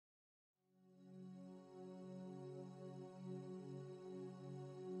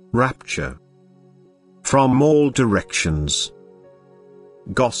Rapture. From all directions.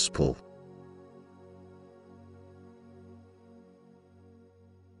 Gospel.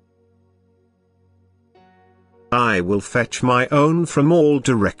 I will fetch my own from all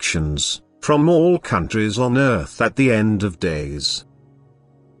directions, from all countries on earth at the end of days.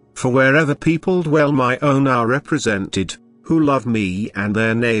 For wherever people dwell, my own are represented, who love me and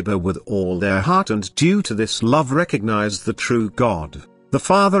their neighbor with all their heart, and due to this love recognize the true God, the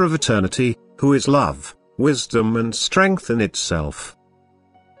Father of eternity, who is love, wisdom and strength in itself.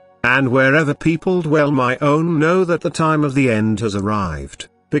 And wherever people dwell, my own know that the time of the end has arrived,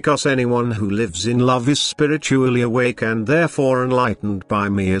 because anyone who lives in love is spiritually awake and therefore enlightened by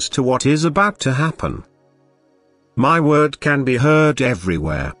me as to what is about to happen. My word can be heard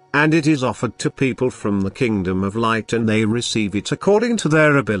everywhere, and it is offered to people from the kingdom of light, and they receive it according to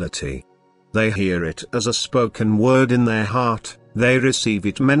their ability. They hear it as a spoken word in their heart, they receive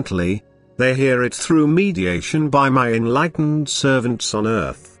it mentally, they hear it through mediation by my enlightened servants on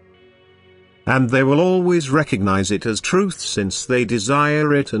earth. And they will always recognize it as truth, since they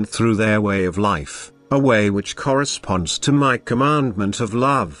desire it, and through their way of life, a way which corresponds to my commandment of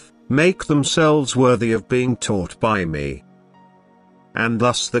love, make themselves worthy of being taught by me. And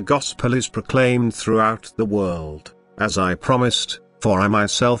thus the gospel is proclaimed throughout the world, as I promised, for I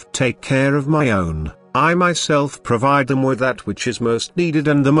myself take care of my own, I myself provide them with that which is most needed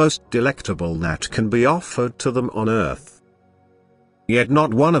and the most delectable that can be offered to them on earth. Yet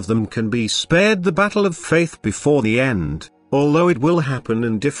not one of them can be spared the battle of faith before the end, although it will happen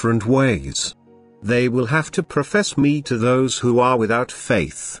in different ways. They will have to profess me to those who are without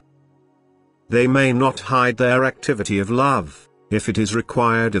faith. They may not hide their activity of love, if it is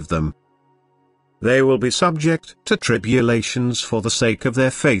required of them. They will be subject to tribulations for the sake of their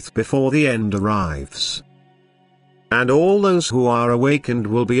faith before the end arrives. And all those who are awakened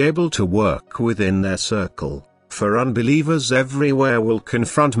will be able to work within their circle, for unbelievers everywhere will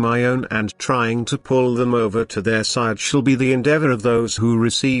confront my own, and trying to pull them over to their side shall be the endeavor of those who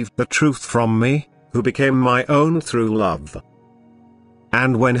received the truth from me, who became my own through love.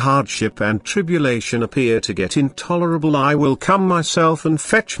 And when hardship and tribulation appear to get intolerable, I will come myself and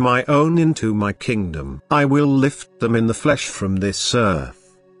fetch my own into my kingdom. I will lift them in the flesh from this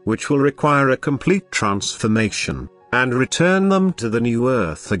earth, which will require a complete transformation, and return them to the new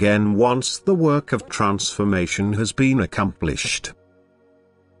earth again once the work of transformation has been accomplished.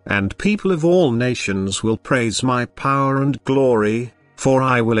 And people of all nations will praise my power and glory, for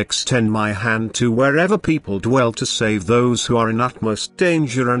I will extend my hand to wherever people dwell to save those who are in utmost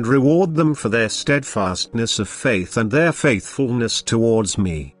danger, and reward them for their steadfastness of faith and their faithfulness towards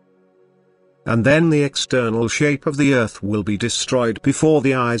me. And then the external shape of the earth will be destroyed before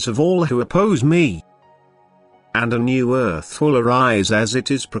the eyes of all who oppose me. And a new earth will arise, as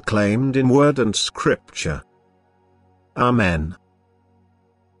it is proclaimed in word and scripture. Amen.